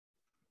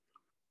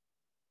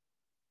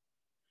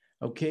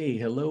Okay,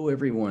 hello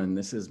everyone.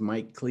 This is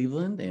Mike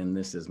Cleveland, and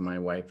this is my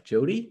wife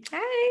Jody.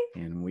 Hi.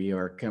 And we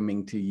are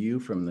coming to you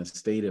from the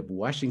state of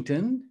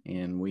Washington.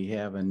 And we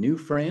have a new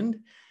friend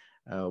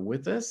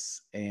with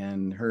us,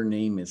 and her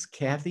name is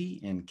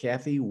Kathy. And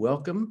Kathy,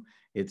 welcome.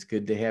 It's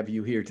good to have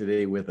you here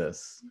today with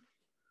us.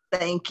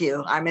 Thank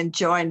you. I'm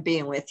enjoying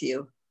being with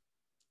you.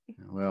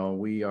 Well,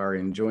 we are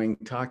enjoying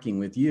talking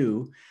with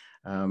you.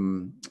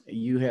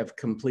 You have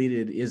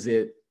completed, is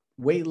it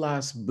weight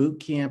loss boot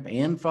camp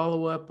and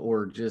follow-up,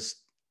 or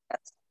just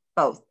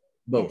both?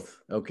 Both.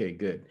 Okay,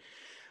 good.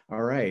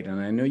 All right. And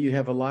I know you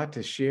have a lot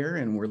to share,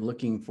 and we're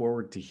looking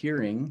forward to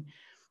hearing.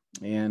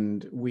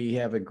 And we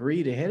have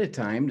agreed ahead of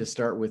time to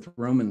start with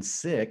Romans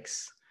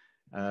 6,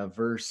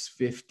 verse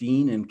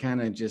 15, and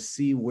kind of just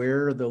see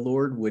where the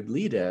Lord would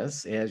lead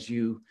us as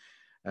you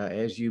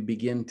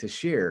begin to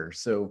share.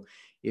 So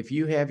if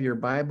you have your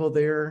Bible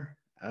there,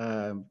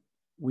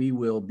 we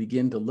will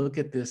begin to look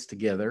at this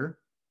together.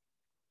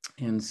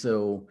 And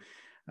so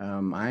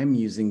I'm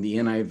using the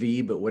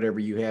NIV, but whatever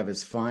you have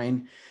is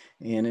fine.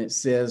 And it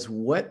says,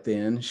 "What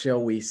then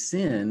shall we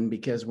sin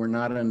because we're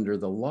not under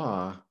the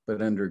law,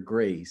 but under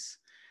grace?"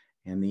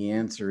 And the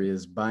answer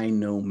is by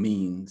no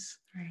means.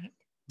 Right.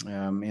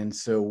 And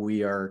so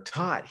we are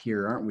taught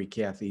here, aren't we,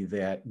 Kathy,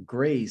 that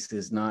grace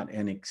is not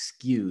an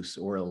excuse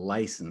or a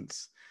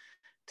license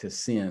to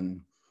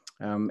sin.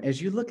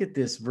 As you look at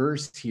this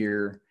verse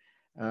here,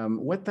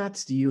 what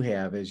thoughts do you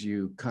have as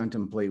you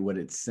contemplate what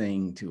it's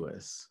saying to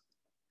us?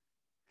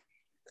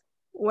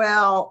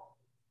 Well,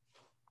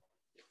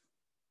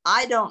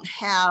 I don't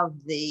have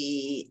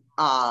the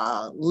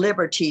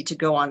liberty to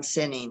go on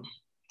sinning,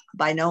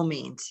 by no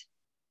means.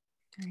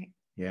 Right.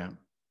 Yeah.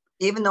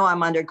 Even though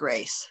I'm under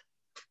grace.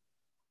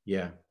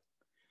 Yeah.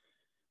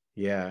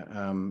 Yeah.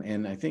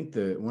 And I think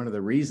one of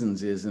the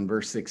reasons is in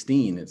verse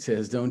 16, it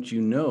says, "Don't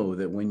you know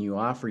that when you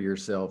offer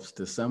yourselves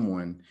to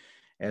someone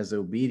as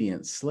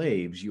obedient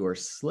slaves, you are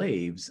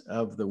slaves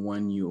of the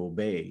one you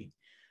obey,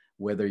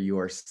 whether you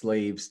are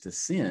slaves to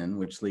sin,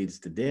 which leads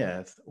to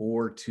death,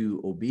 or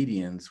to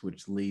obedience,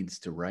 which leads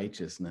to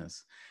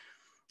righteousness."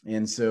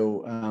 And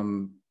so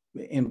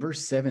in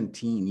verse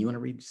 17, you want to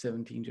read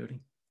 17,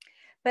 Jody?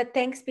 But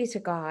thanks be to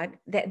God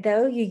that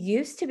though you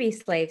used to be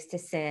slaves to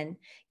sin,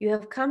 you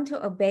have come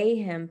to obey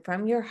him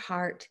from your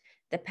heart,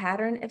 the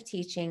pattern of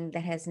teaching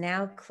that has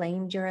now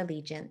claimed your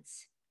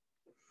allegiance.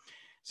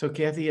 So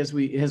Kathy, as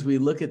we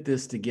look at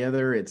this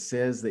together, it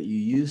says that you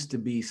used to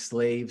be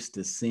slaves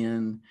to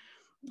sin.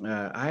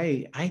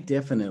 I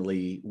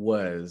definitely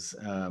was.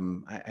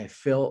 I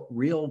felt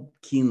real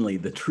keenly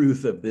the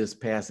truth of this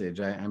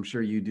passage. I'm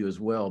sure you do as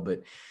well.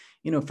 But,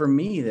 for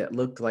me, that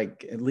looked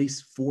like at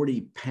least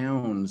 40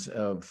 pounds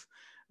of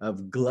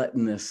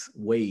gluttonous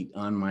weight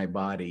on my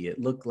body. It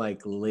looked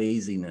like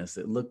laziness.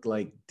 It looked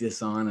like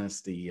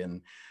dishonesty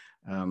and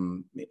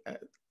um,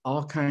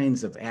 all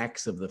kinds of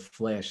acts of the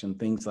flesh and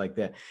things like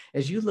that.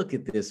 As you look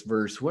at this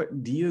verse,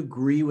 what do you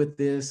agree with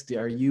this?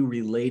 Are you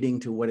relating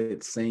to what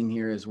it's saying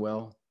here as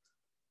well?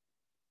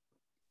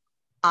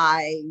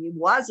 I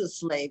was a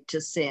slave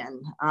to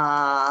sin.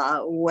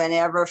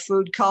 Whenever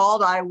food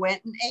called, I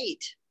went and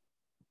ate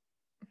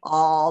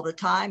all the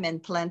time,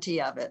 and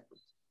plenty of it.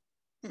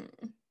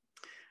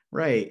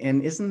 Right.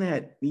 And isn't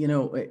that,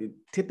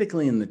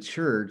 typically in the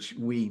church,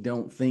 we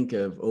don't think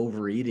of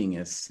overeating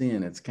as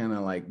sin. It's kind of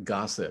like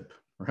gossip,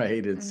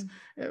 right? It's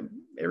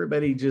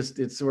everybody just,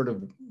 it's sort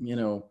of,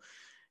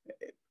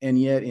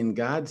 and yet in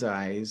God's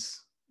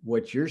eyes,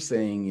 what you're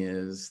saying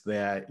is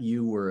that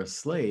you were a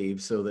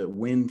slave so that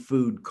when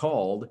food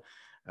called,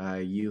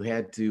 you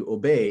had to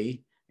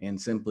obey and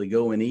simply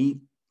go and eat.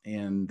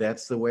 And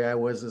that's the way I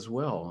was as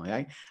well.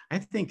 I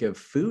think of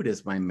food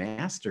as my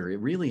master.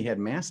 It really had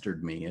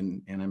mastered me.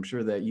 And I'm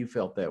sure that you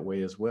felt that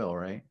way as well,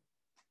 right?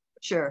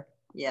 Sure.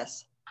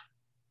 Yes.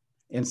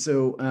 And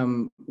so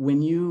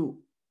when you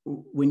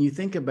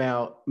think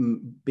about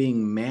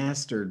being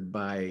mastered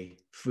by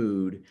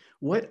food,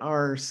 what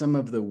are some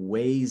of the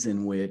ways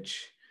in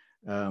which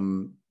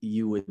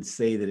you would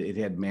say that it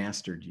had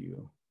mastered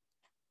you?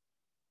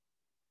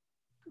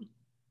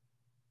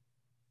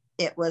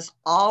 It was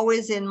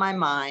always in my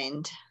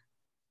mind,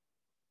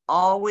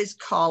 always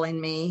calling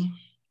me.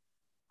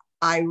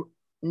 I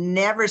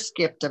never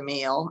skipped a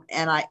meal,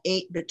 and I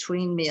ate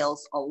between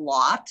meals a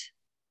lot.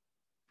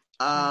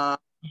 And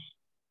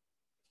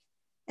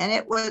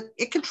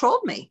it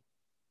controlled me.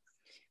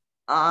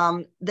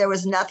 There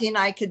was nothing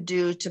I could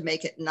do to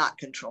make it not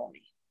control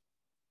me.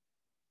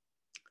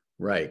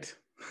 Right.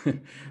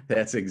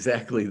 That's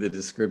exactly the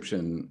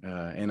description.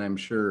 And I'm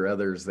sure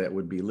others that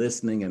would be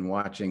listening and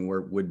watching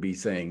would be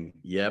saying,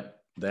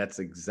 yep, that's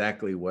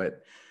exactly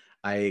what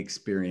I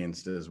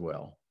experienced as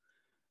well.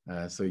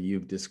 So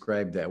you've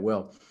described that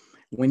well.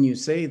 When you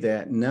say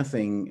that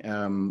nothing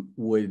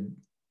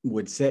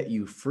would set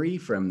you free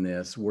from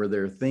this, were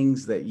there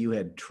things that you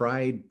had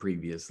tried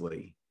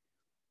previously?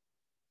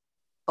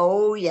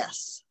 Oh,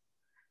 yes.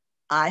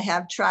 I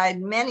have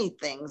tried many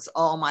things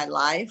all my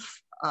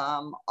life.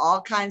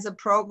 All kinds of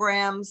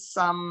programs.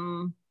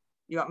 Some,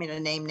 you want me to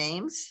name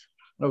names?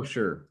 Oh,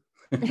 sure.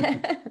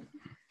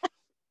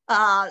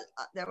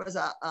 There was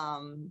a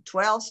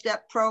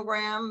 12-step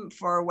program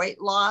for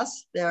weight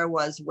loss. There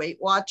was Weight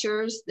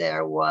Watchers.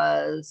 There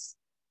was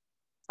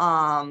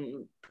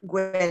Gwen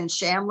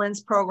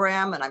Shamlin's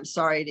program, and I'm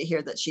sorry to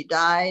hear that she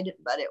died,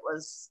 but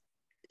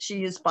she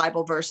used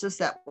Bible verses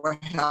that were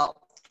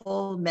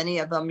helpful. Many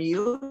of them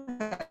you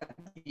have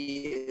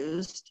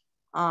used.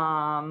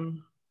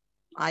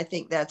 I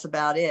think that's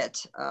about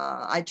it.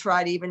 I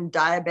tried even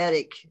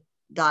diabetic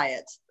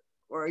diets,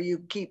 where you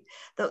keep,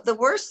 the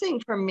worst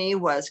thing for me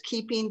was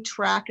keeping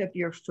track of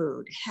your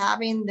food,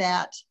 having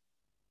that.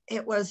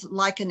 It was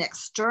like an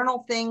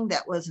external thing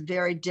that was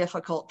very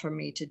difficult for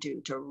me to do,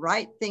 to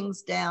write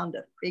things down,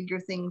 to figure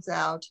things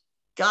out.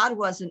 God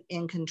wasn't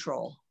in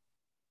control.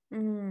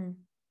 Mm.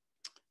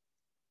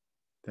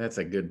 That's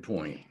a good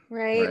point.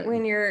 Right.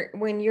 When you're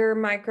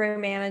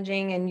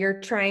micromanaging and you're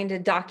trying to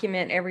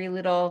document every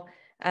little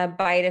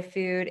bite of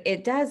food,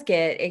 it does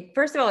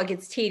first of all, it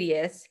gets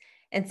tedious.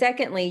 And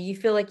secondly, you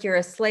feel like you're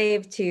a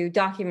slave to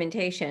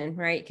documentation,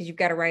 right? Because you've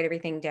got to write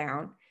everything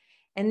down.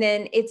 And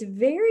then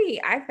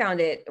I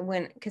found it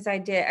because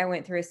I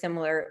went through a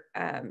similar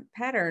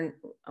pattern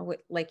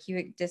like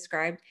you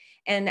described.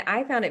 And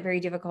I found it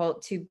very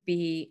difficult to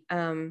be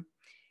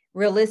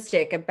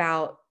realistic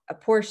about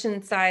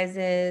portion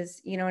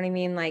sizes, you know what I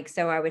mean? Like,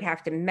 so I would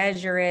have to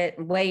measure it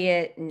and weigh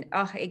it, and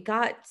it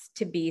got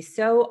to be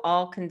so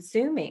all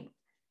consuming.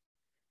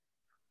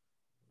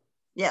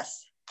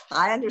 Yes,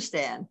 I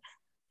understand.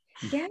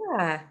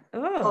 Yeah.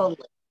 Oh.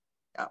 Totally.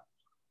 Yeah.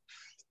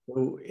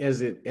 So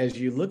as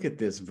you look at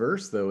this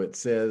verse, though, it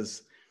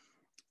says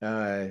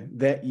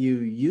that you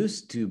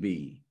used to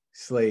be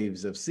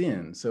slaves of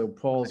sin. So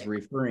Paul's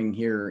referring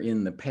here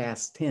in the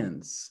past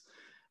tense,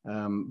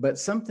 but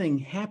something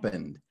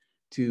happened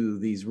to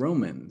these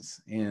Romans.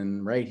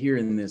 And right here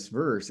in this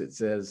verse, it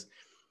says,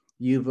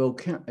 you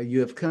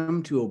have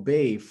come to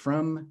obey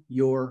from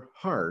your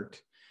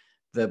heart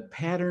the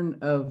pattern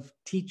of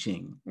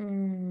teaching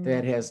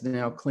that has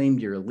now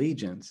claimed your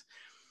allegiance.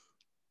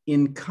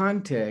 In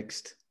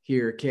context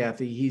here,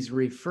 Kathy, he's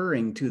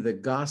referring to the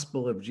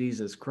gospel of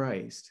Jesus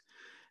Christ,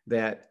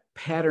 that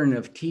pattern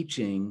of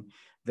teaching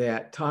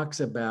that talks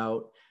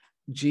about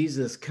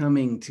Jesus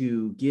coming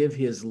to give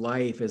his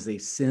life as a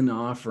sin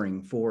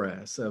offering for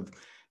us, of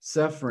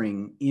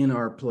suffering in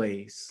our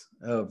place,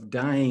 of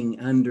dying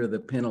under the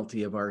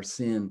penalty of our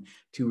sin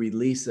to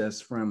release us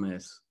from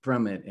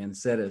it and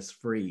set us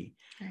free.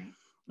 Right.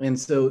 And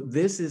so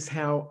this is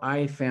how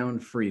I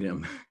found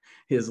freedom,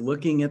 is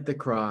looking at the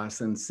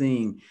cross and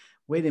seeing,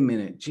 wait a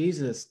minute,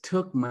 Jesus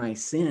took my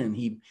sin.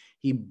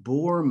 He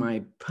bore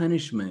my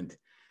punishment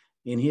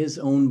in his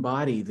own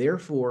body.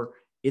 Therefore,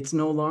 it's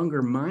no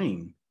longer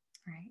mine.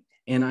 Right.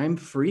 And I'm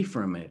free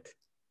from it.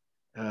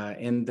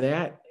 And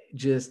that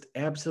just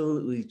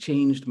absolutely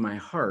changed my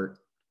heart.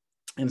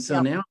 And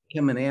so now I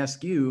come and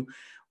ask you,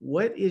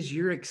 what is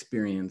your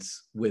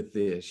experience with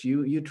this?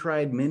 You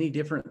tried many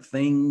different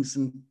things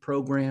and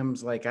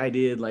programs like I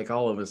did, like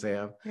all of us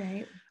have.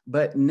 Right.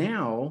 But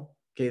now,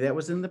 okay, that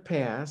was in the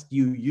past.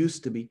 You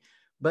used to be.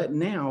 But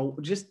now,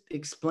 just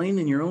explain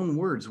in your own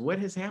words, what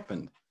has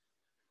happened?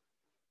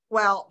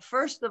 Well,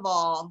 first of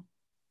all,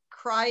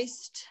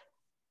 Christ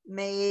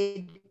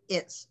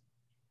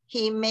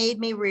he made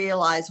me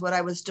realize what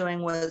I was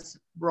doing was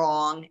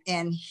wrong,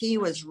 and he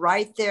was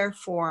right there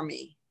for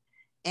me.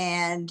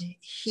 And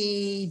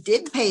he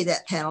did pay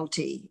that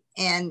penalty,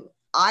 and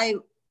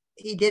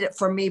he did it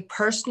for me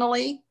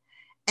personally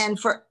and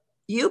for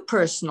you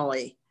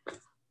personally.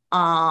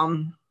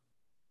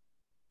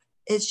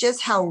 It's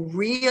just how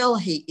real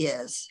he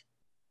is,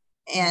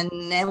 and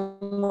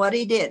what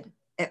he did.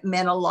 It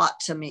meant a lot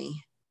to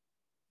me.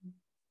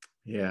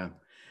 Yeah.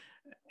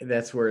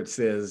 That's where it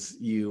says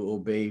you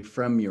obey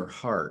from your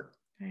heart.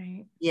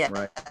 Right. Yeah.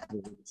 Right.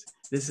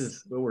 This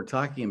is what we're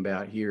talking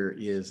about here,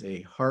 is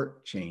a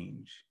heart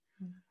change.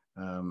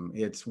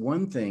 It's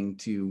one thing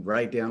to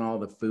write down all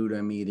the food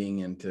I'm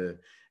eating and to,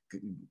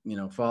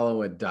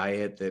 follow a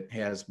diet that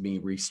has me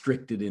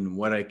restricted in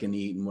what I can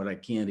eat and what I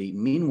can't eat.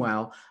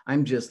 Meanwhile,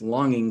 I'm just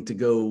longing to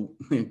go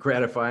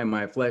gratify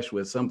my flesh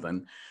with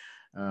something.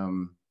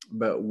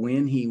 But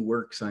when he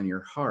works on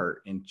your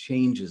heart and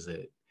changes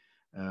it,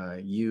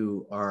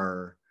 you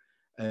are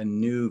a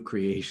new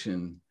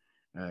creation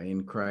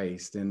in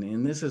Christ.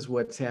 And this is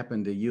what's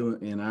happened to you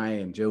and I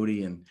and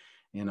Jody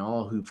and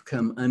all who've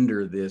come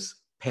under this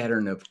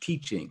pattern of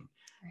teaching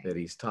that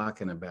he's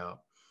talking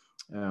about.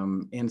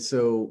 And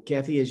so,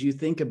 Kathy, as you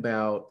think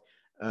about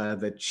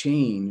the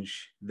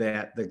change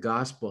that the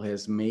gospel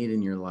has made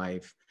in your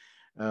life,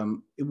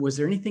 was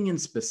there anything in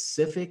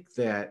specific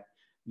that,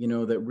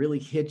 that really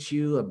hit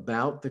you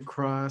about the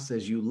cross?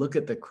 As you look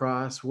at the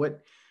cross,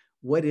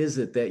 what is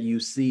it that you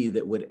see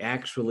that would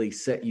actually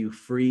set you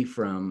free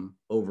from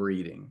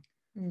overeating?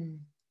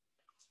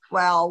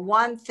 Well,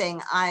 one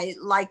thing, I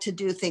like to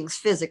do things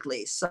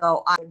physically.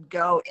 So I would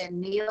go and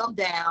kneel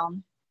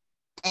down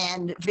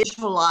and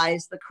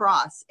visualize the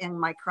cross and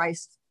my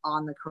Christ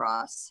on the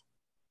cross.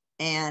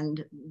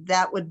 And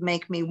that would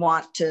make me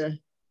want to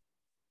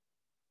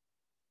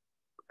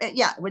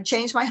yeah, it would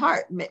change my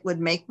heart. It would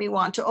make me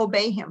want to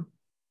obey him.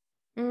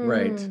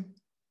 Right.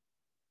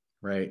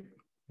 Right.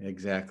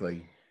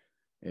 Exactly.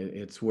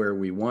 It's where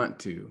we want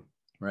to,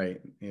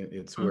 right?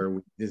 It's where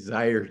we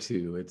desire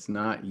to. It's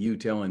not you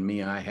telling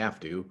me I have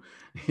to.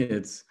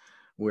 It's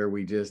where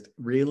we just,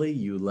 really,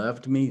 you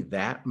loved me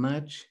that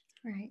much?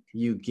 Right.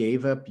 You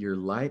gave up your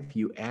life.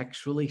 You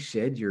actually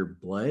shed your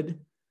blood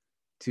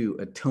to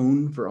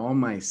atone for all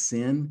my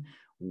sin.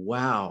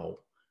 Wow.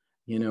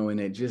 And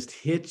it just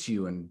hits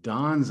you and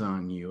dawns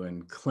on you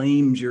and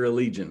claims your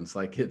allegiance,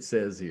 like it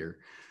says here.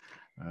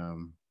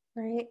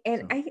 Right.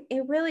 And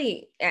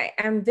so.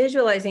 I'm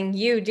visualizing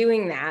you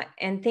doing that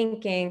and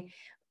thinking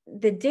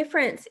the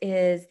difference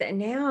is that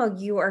now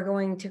you are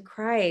going to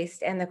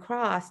Christ and the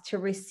cross to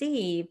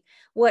receive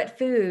what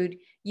food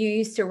you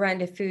used to run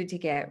to food to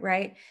get,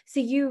 right? So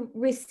you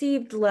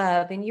received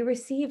love and you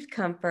received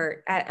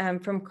comfort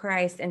from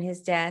Christ and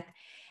his death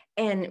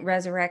and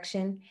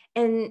resurrection.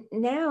 And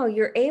now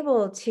you're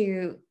able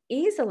to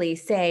easily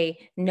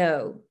say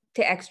no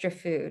to extra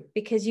food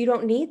because you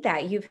don't need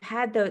that. You've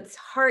had those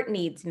heart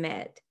needs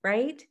met,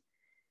 right?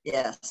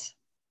 Yes.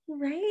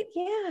 Right.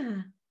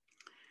 Yeah.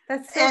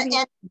 That's so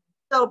and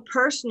so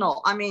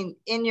personal. I mean,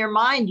 in your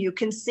mind, you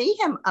can see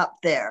him up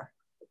there.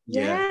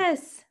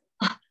 Yes.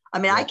 I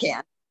mean, I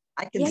can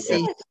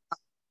see him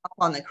up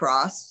on the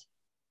cross.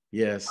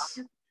 Yes.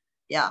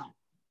 Yeah.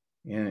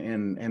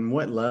 And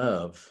what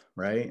love,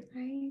 right?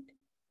 Right.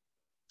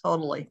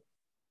 Totally.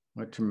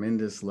 What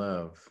tremendous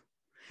love.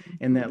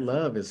 And that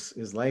love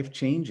is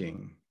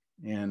life-changing.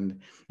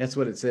 And that's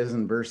what it says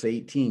in verse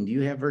 18. Do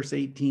you have verse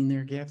 18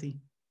 there, Kathy?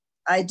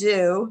 I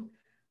do.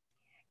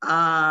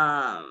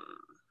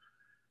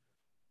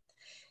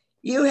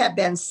 You have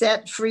been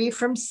set free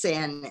from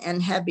sin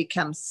and have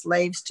become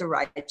slaves to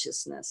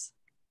righteousness.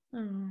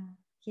 Oh,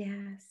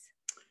 yes.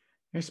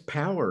 There's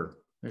power.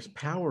 There's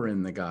power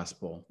in the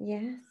gospel.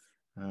 Yes.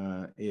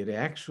 It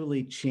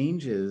actually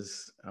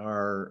changes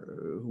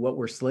what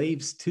we're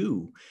slaves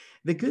to.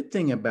 The good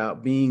thing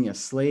about being a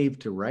slave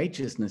to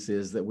righteousness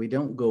is that we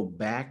don't go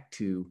back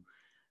to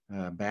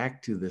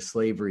the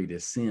slavery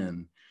to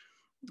sin.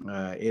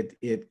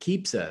 It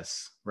keeps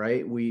us,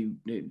 right?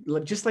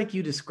 Just like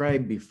you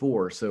described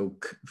before. So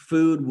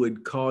food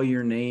would call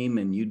your name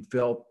and you'd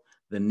felt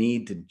the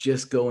need to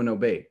just go and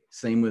obey.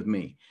 Same with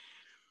me.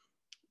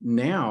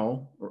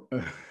 Now,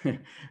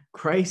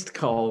 Christ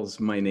calls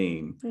my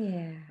name.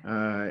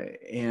 Yeah.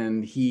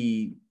 And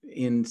he,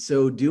 in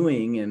so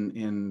doing,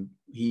 and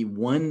he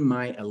won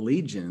my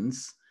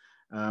allegiance,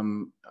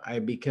 I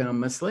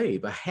become a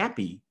slave, a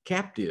happy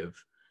captive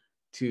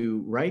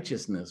to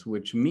righteousness,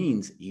 which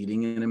means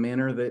eating in a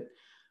manner that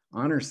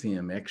honors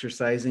him,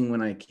 exercising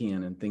when I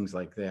can, and things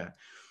like that.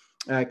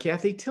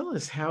 Kathy, tell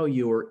us how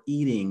your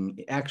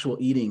actual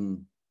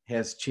eating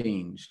has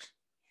changed.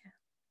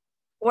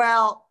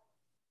 Well,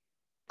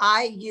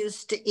 I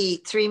used to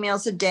eat 3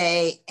 meals a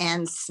day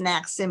and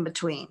snacks in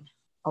between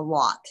a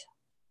lot.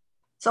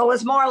 So it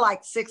was more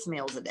like 6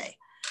 meals a day.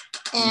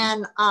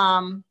 And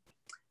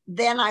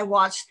then I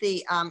watched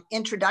the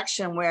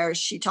introduction where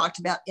she talked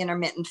about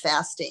intermittent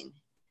fasting.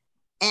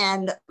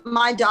 And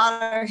my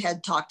daughter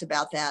had talked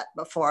about that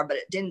before, but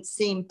it didn't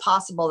seem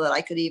possible that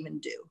I could even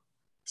do.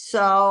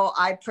 So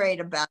I prayed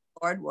about,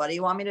 Lord, what do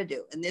you want me to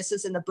do? And this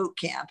is in the boot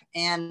camp.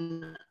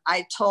 And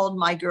I told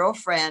my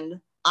girlfriend,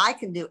 I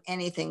can do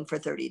anything for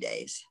 30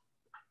 days.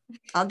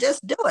 I'll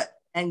just do it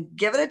and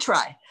give it a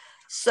try.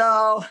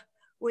 So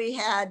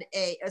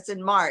it's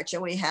in March,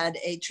 and we had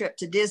a trip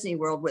to Disney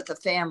World with the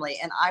family.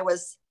 And I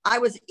was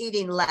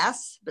eating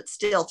less, but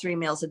still 3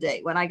 meals a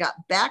day. When I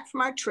got back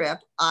from our trip,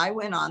 I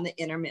went on the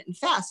intermittent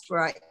fast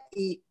where I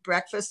eat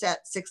breakfast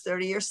at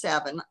 6:30 or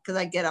 7 because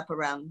I get up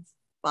around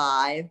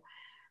 5.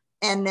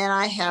 And then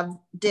I have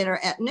dinner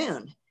at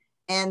noon.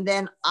 And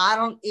then I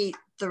don't eat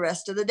the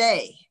rest of the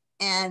day.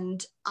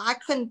 And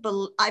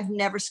I've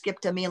never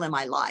skipped a meal in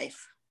my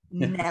life.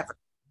 Never.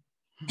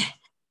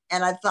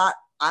 And I thought,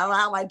 I don't know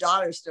how my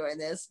daughter's doing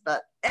this,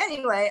 but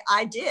anyway,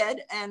 I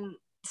did. And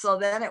so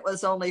then it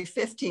was only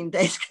 15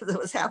 days because it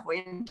was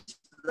halfway into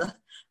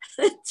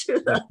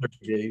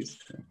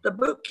the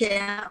boot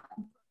camp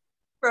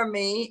for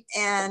me.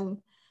 And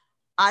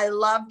I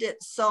loved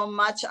it so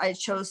much. I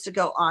chose to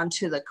go on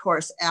to the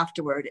course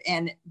afterward,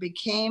 and it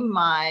became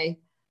my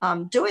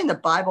doing the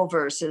Bible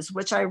verses,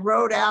 which I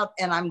wrote out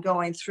and I'm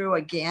going through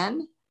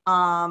again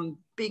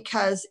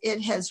because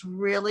it has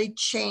really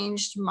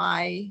changed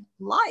my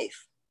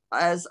life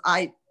as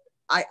I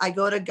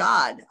go to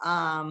God.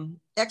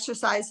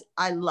 Exercise,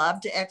 I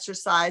love to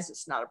exercise.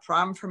 It's not a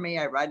problem for me.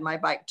 I ride my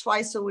bike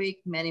twice a week,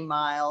 many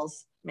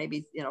miles,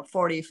 maybe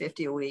 40,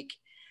 50 a week.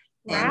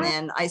 Wow. And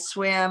then I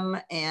swim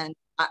and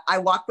I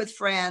walk with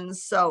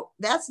friends. So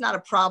that's not a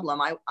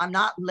problem. I'm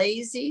not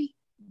lazy,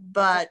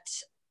 but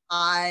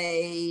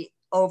I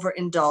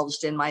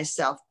overindulged in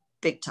myself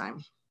big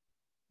time.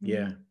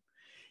 Yeah.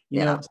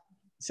 You know,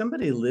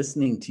 somebody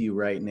listening to you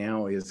right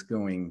now is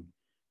going,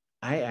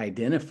 I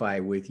identify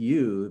with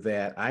you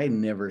that I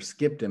never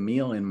skipped a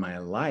meal in my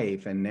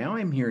life. And now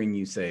I'm hearing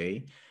you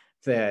say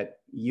that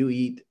you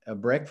eat a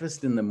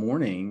breakfast in the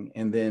morning,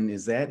 and then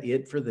is that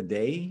it for the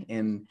day?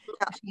 And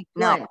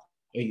No.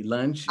 eat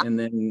lunch and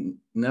then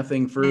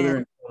nothing further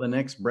until the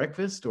next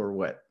breakfast, or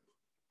what?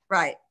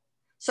 Right.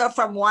 So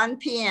from 1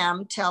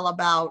 p.m. till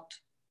about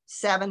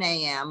 7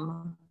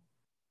 a.m.,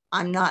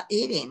 I'm not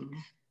eating.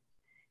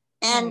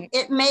 And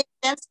it made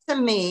sense to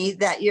me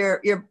that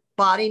your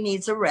body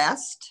needs a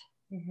rest.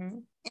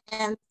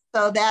 And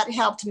so that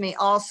helped me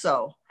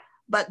also.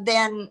 But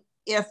then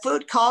if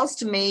food calls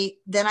to me,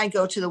 then I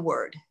go to the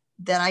Word.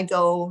 Then I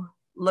go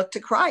look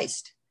to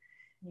Christ.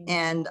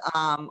 And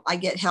I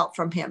get help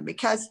from him,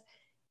 because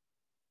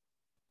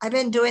I've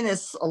been doing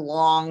this a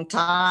long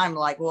time,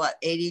 like what,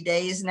 80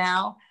 days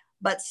now,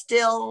 but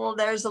still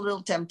there's a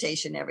little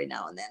temptation every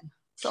now and then.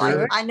 So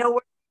sure. I know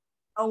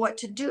what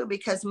to do,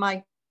 because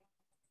my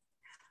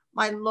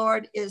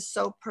Lord is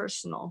so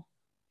personal.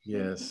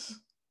 Yes.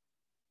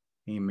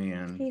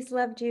 Amen. He's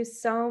loved you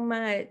so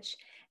much.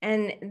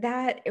 And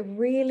that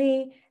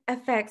really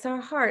affects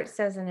our hearts,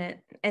 doesn't it?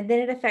 And then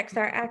it affects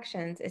our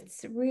actions.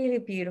 It's really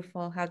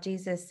beautiful how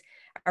Jesus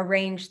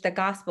arranged the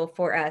gospel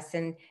for us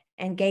and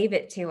gave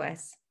it to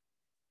us.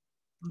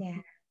 Yeah.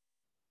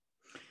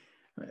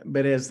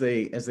 But as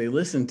they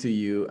listen to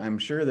you, I'm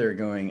sure they're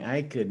going,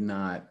 I could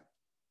not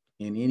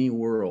in any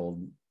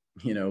world,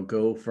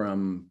 go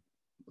from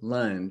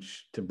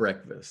lunch to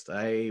breakfast.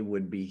 I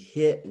would be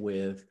hit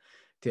with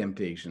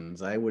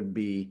temptations. I would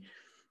be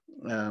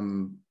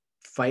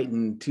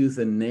fighting tooth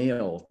and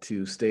nail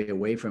to stay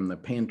away from the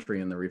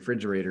pantry and the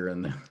refrigerator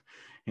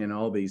and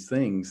all these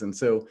things. And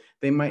so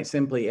they might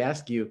simply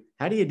ask you,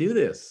 how do you do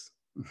this?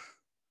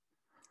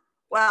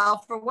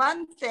 Well, for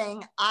one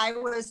thing, I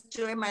was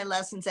doing my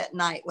lessons at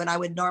night when I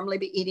would normally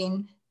be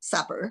eating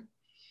supper,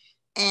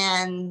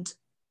 and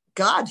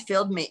God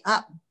filled me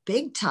up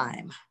big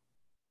time.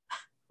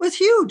 It was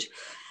huge.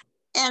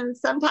 And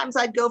sometimes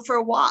I'd go for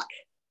a walk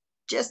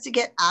just to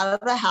get out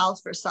of the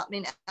house for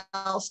something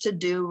else to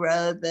do,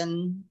 rather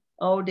than,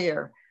 oh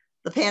dear,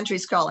 the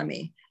pantry's calling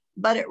me.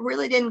 But it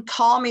really didn't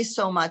call me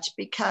so much,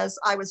 because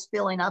I was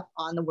filling up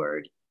on the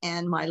Word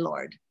and my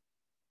Lord.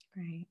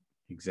 Right.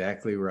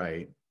 Exactly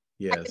right.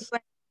 Yes.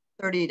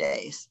 30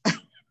 days.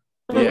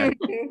 Yeah.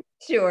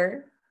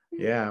 Sure.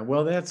 Yeah.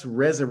 Well, that's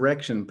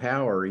resurrection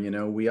power.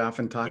 We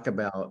often talk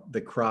about the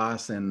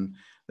cross and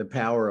the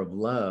power of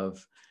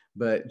love,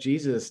 but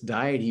Jesus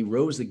died, he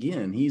rose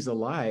again, he's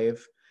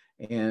alive.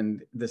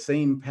 And the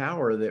same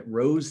power that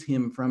rose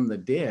him from the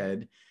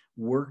dead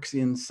works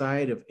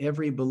inside of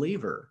every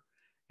believer.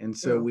 And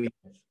so we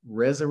have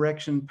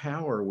resurrection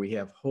power, we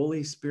have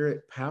Holy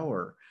Spirit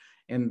power,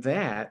 and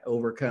that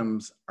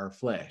overcomes our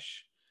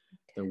flesh,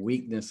 the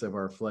weakness of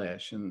our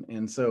flesh.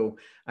 And so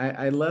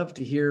I love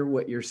to hear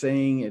what you're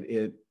saying.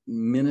 It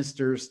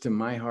ministers to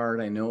my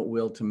heart. I know it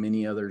will to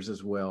many others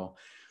as well.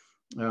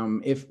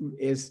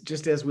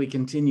 Just as we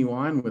continue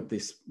on with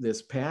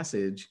this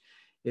passage,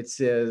 it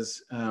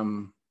says,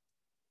 I'm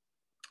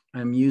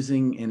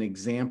using an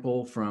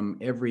example from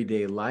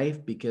everyday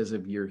life because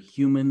of your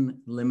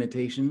human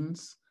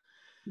limitations.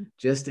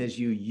 Just as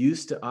you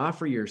used to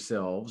offer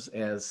yourselves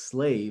as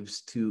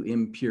slaves to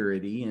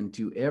impurity and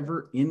to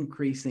ever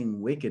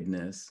increasing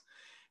wickedness,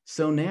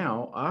 so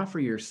now offer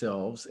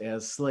yourselves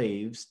as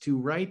slaves to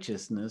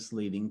righteousness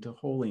leading to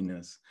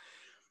holiness.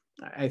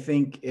 I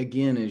think,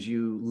 again, as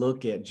you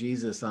look at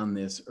Jesus on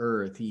this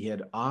earth, he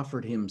had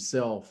offered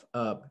himself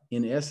up,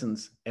 in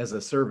essence, as a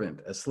servant,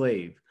 a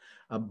slave,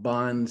 a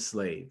bond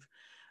slave.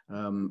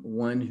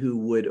 One who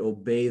would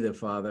obey the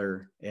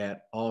Father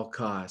at all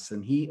costs.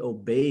 And he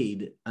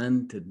obeyed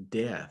unto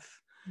death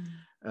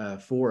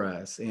for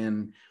us.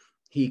 And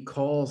he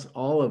calls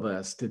all of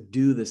us to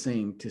do the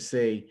same, to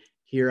say,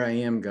 here I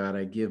am, God,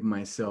 I give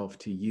myself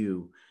to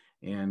you,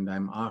 and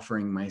I'm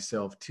offering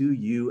myself to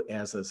you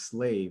as a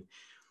slave.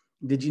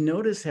 Did you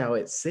notice how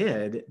it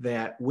said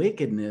that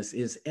wickedness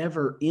is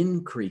ever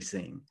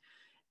increasing?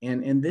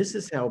 And this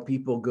is how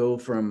people go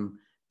from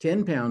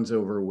 10 pounds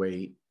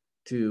overweight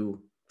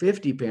to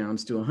 50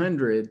 pounds to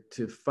 100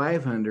 to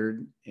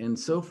 500 and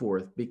so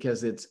forth,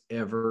 because it's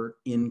ever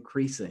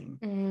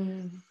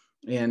increasing.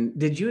 And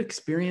did you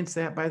experience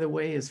that, by the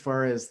way, as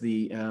far as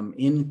the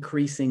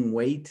increasing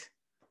weight?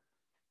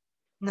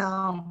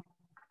 No.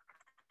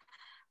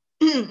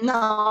 No,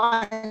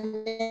 I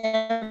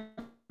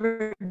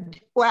never.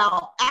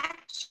 Well,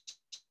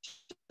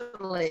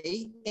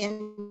 actually,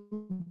 in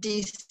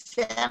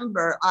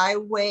December, I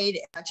weighed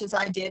as much as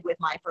I did with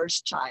my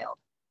first child.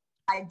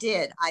 I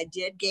did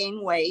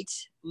gain weight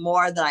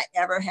more than I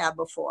ever had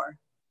before.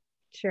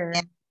 Sure.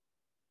 And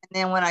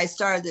then when I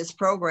started this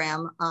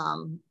program,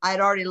 I'd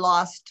already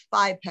lost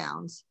 5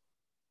 pounds,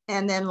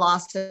 and then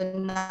lost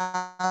another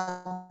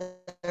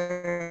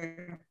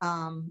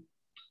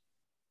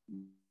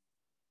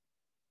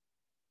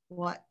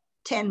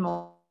 10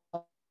 more.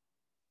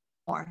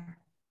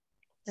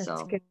 That's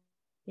so good.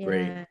 Yeah.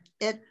 Great.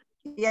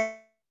 Yes,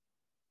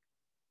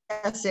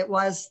 it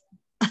was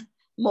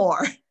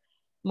more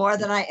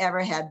than I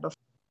ever had before.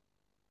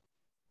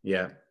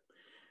 Yeah,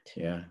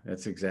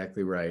 that's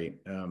exactly right.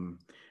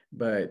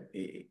 But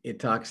it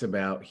talks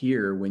about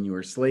here, when you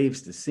were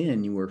slaves to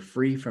sin, you were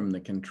free from the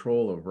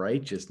control of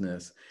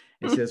righteousness.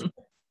 It says,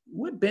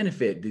 what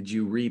benefit did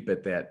you reap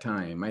at that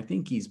time? I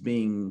think he's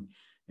being,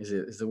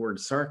 is the word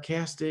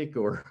sarcastic,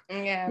 or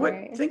Yeah, what?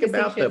 right. Think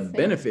about the Facetious, yeah.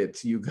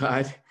 benefits you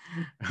got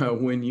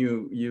when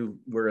you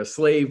were a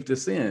slave to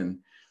sin.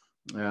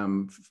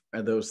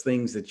 Those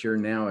things that you're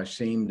now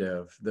ashamed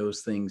of,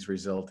 those things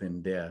result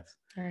in death.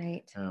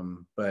 Right.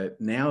 But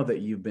now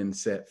that you've been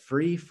set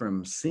free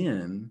from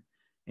sin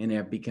and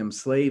have become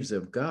slaves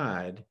of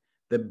God,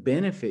 the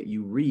benefit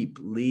you reap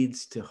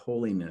leads to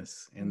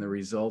holiness, and the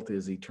result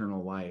is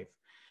eternal life.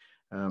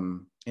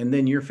 And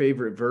then your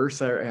favorite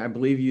verse, I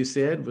believe you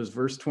said, was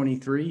verse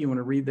 23. You want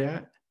to read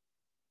that?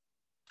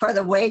 For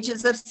the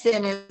wages of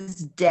sin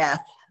is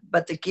death,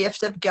 but the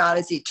gift of God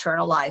is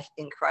eternal life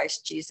in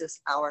Christ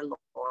Jesus our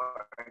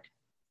Lord.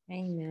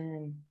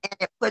 Amen. And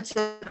it puts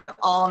it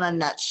all in a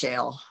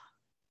nutshell.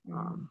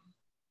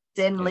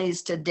 Sin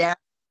leads to death,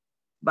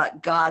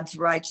 but God's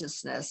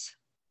righteousness,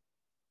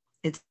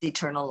 it's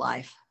eternal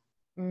life.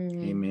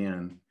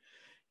 Amen.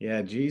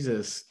 Yeah,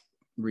 Jesus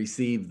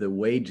received the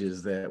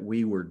wages that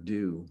we were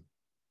due.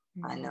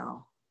 I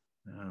know.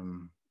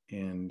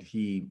 And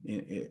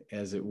he,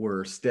 as it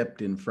were,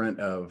 stepped in front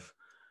of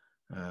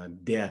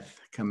death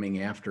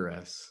coming after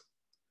us,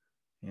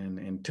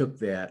 and took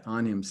that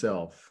on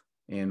himself.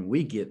 And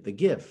we get the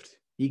gift.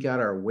 He got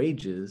our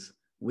wages.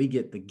 We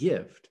get the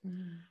gift.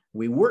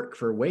 We work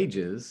for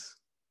wages.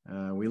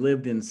 We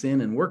lived in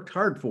sin and worked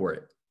hard for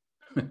it,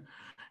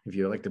 if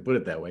you like to put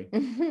it that way.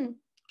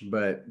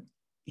 But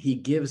he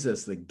gives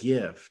us the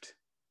gift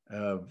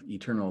of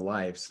eternal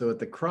life. So at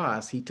the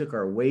cross, he took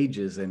our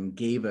wages and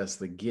gave us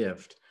the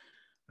gift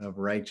of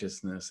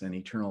righteousness and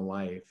eternal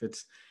life.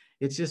 It's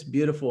just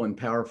beautiful and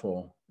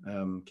powerful,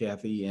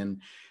 Kathy.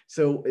 And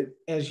so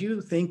as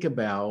you think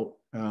about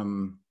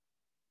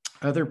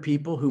other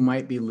people who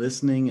might be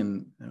listening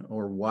and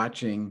or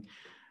watching,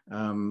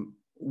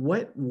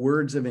 what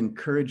words of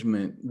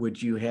encouragement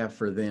would you have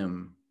for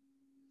them?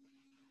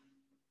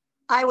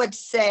 I would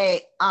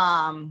say,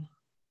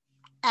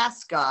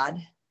 ask God,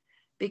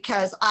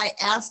 because I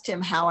asked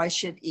him how I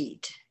should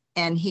eat,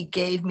 and he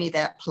gave me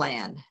that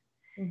plan.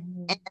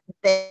 And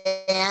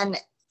then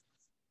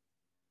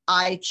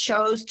I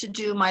chose to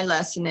do my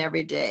lesson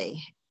every day,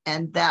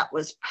 and that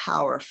was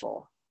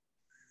powerful.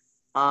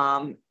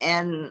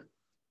 And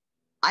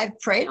I've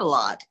prayed a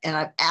lot, and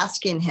I'm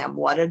asking him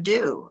what to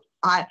do.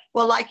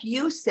 Well, like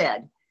you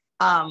said,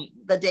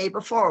 the day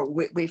before,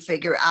 we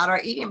figure out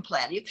our eating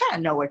plan. You kind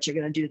of know what you're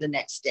going to do the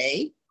next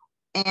day.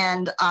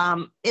 And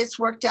it's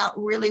worked out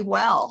really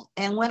well.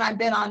 And when I've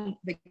been on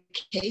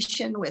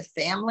vacation with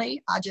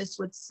family, I just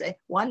would say,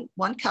 one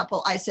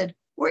couple, I said,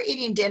 we're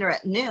eating dinner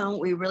at noon.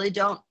 We really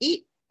don't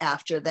eat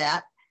after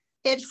that.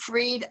 It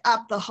freed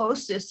up the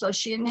hostess so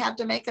she didn't have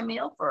to make a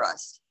meal for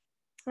us.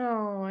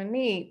 Oh,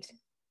 neat.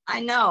 I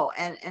know.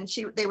 And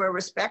they were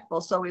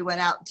respectful. So we went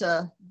out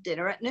to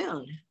dinner at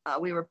noon.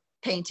 We were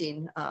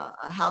painting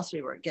a house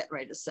we were getting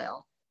ready to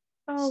sell.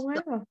 Oh,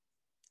 wow.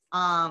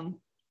 So,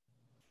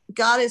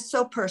 God is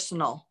so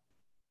personal.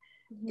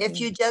 If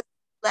you just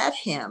let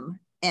him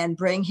and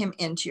bring him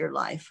into your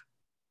life.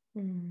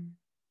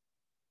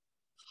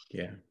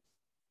 Yeah.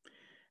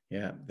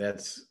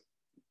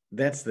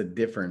 That's the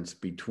difference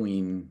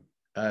between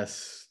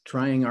us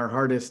trying our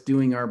hardest,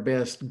 doing our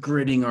best,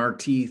 gritting our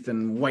teeth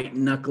and white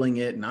knuckling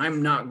it. And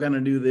I'm not going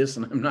to do this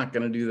and I'm not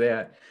going to do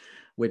that,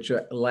 which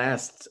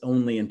lasts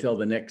only until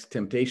the next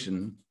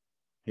temptation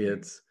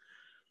hits.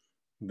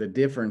 The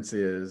difference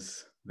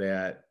is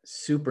that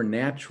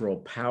supernatural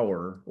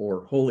power,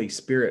 or Holy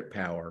Spirit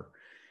power,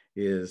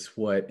 is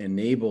what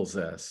enables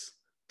us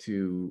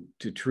to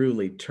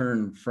truly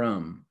turn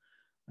from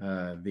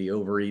the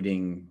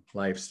overeating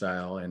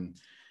lifestyle and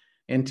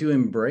to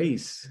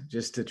embrace,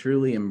 just to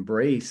truly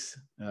embrace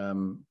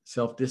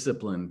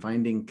self-discipline,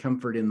 finding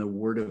comfort in the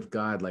Word of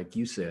God, like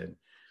you said,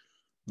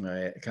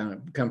 kind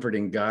of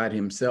comforting God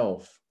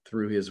himself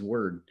through his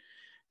Word.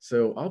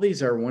 So all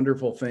these are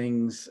wonderful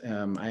things.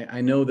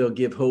 I know they'll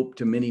give hope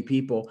to many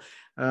people.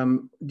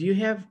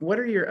 What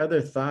are your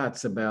other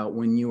thoughts about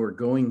when you were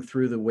going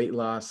through the weight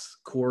loss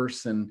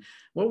course, and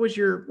what was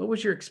your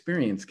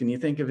experience? Can you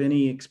think of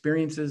any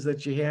experiences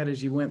that you had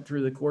as you went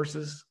through the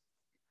courses?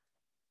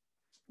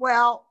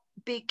 Well,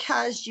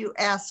 because you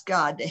ask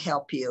God to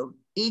help you,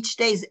 each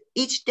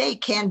day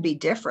can be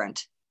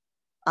different.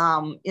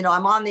 I'm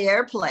on the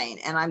airplane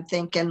and I'm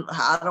thinking,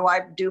 how do I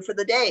do for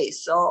the day?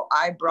 So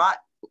I brought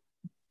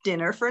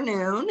dinner for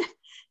noon,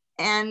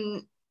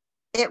 and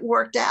it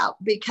worked out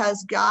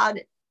because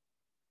God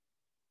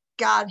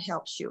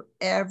helps you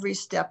every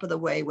step of the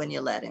way when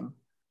you let him.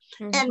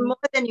 And more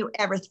than you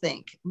ever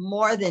think.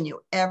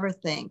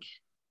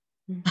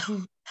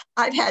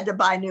 I've had to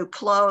buy new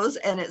clothes,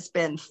 and it's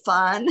been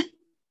fun.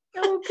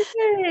 Oh,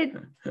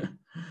 good.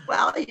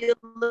 Well, you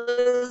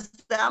lose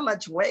that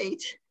much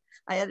weight.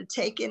 I had to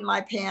take in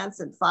my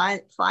pants and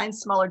find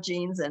smaller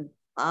jeans, and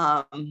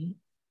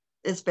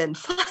it's been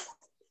fun.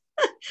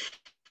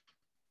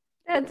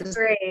 That's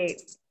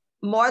great.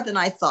 More than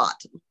I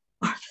thought.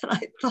 more than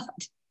I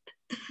thought.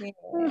 Yeah.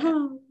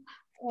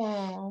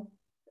 Oh.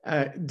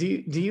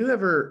 Do you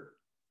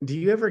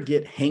ever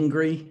get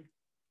hangry?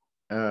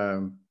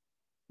 You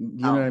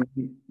know what I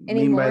mean by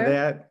Anymore?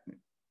 that?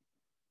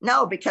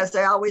 No, because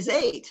I always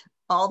ate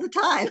all the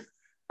time.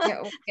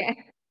 Yeah,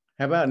 okay.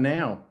 How about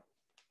now?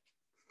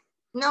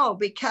 No,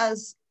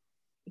 because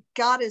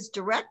God is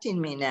directing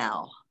me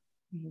now.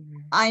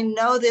 Mhm. I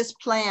know this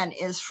plan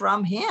is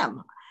from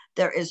him.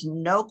 There is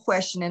no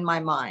question in my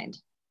mind.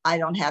 I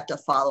don't have to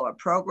follow a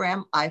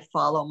program. I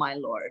follow my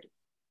Lord.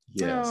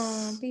 Yes.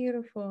 Oh,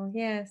 beautiful.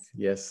 Yes.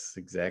 Yes,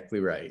 exactly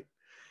right.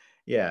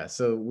 Yeah,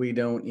 so we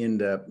don't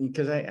end up,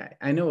 because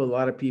I know a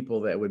lot of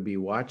people that would be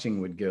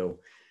watching would go,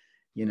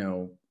 you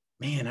know,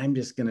 man, I'm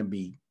just going to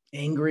be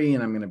angry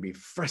and I'm going to be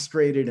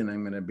frustrated and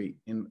I'm going to be,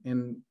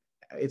 and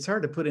it's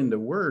hard to put into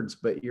words,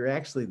 but you're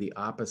actually the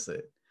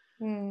opposite.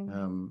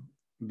 Mm.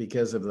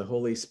 Because of the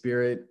Holy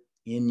Spirit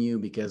in you,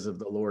 because of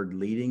the Lord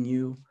leading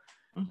you,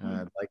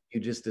 like you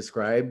just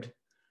described.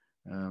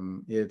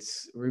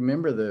 It's,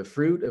 remember, the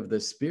fruit of the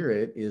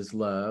Spirit is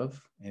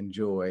love and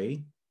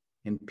joy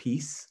and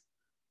peace,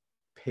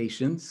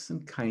 patience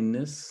and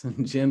kindness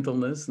and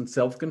gentleness and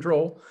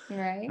self-control.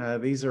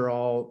 Right. These are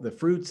all the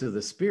fruits of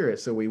the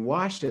Spirit. So we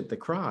washed at the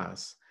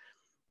cross,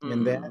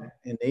 and that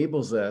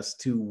enables us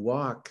to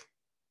walk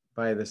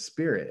by the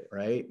Spirit,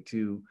 right?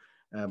 To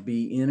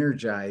be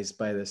energized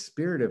by the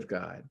Spirit of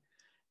God.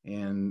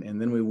 And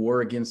then we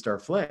war against our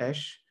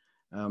flesh,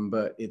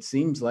 but it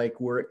seems like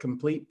we're at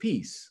complete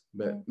peace.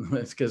 But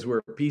it's because we're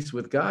at peace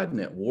with God and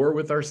at war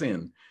with our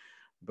sin.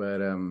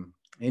 But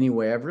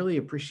anyway, I've really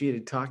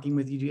appreciated talking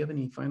with you. Do you have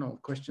any final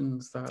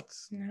questions,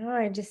 thoughts? No,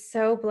 I'm just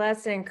so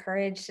blessed and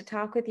encouraged to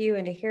talk with you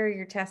and to hear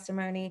your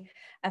testimony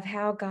of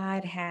how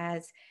God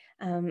has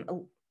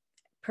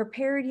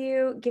prepared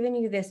you, given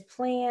you this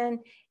plan,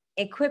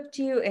 equipped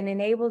you, and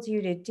enabled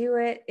you to do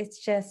it. It's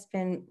just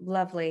been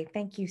lovely.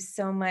 Thank you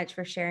so much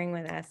for sharing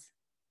with us.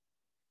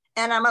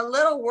 And I'm a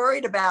little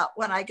worried about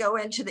when I go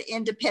into the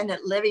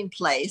independent living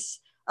place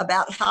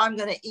about how I'm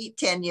going to eat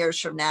 10 years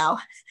from now.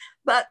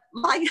 But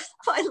my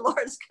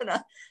Lord's going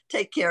to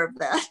take care of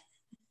that.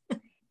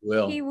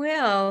 He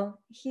will.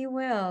 He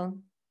will.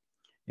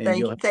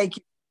 And thank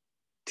you.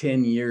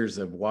 10 years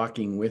of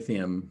walking with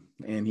him,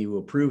 and he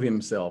will prove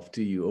himself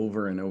to you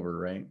over and over,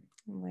 right?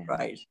 Wow.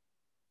 Right.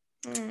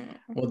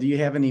 Well, do you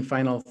have any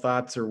final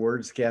thoughts or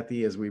words,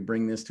 Kathy, as we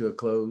bring this to a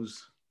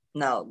close?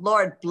 No,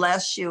 Lord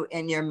bless you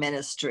in your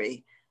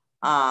ministry.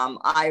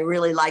 I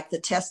really like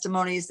the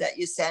testimonies that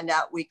you send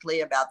out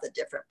weekly about the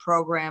different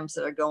programs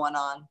that are going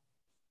on.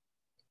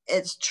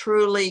 It's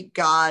truly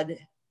God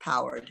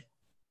powered.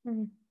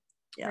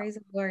 Yeah. Praise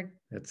the Lord.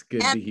 That's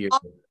good to hear.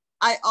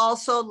 I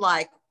also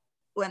like,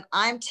 when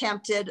I'm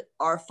tempted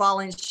or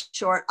falling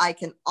short, I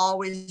can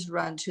always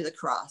run to the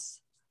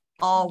cross.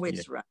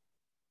 Always run.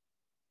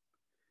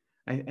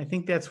 I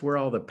think that's where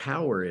all the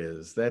power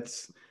is.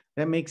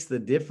 That makes the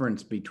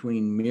difference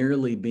between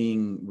merely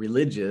being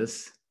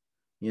religious,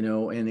 you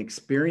know, and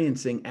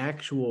experiencing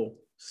actual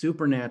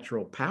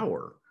supernatural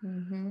power.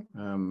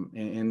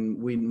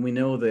 And we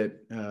know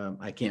that,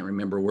 I can't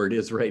remember where it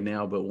is right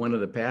now, but one of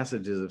the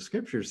passages of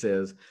scripture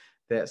says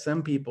that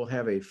some people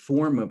have a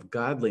form of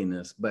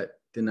godliness, but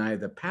deny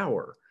the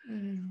power.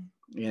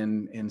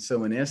 And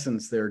so in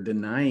essence, they're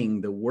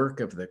denying the work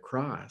of the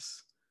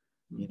cross,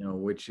 you know,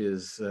 which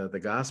is the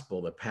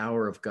gospel, the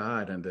power of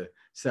God unto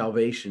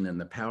salvation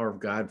and the power of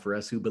God for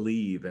us who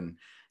believe. And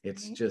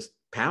it's just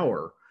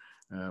power.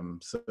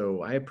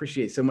 So I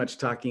appreciate so much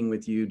talking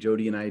with you.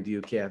 Jody and I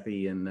do,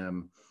 Kathy,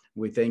 and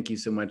we thank you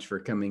so much for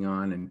coming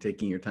on and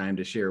taking your time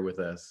to share with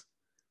us.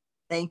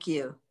 Thank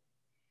you.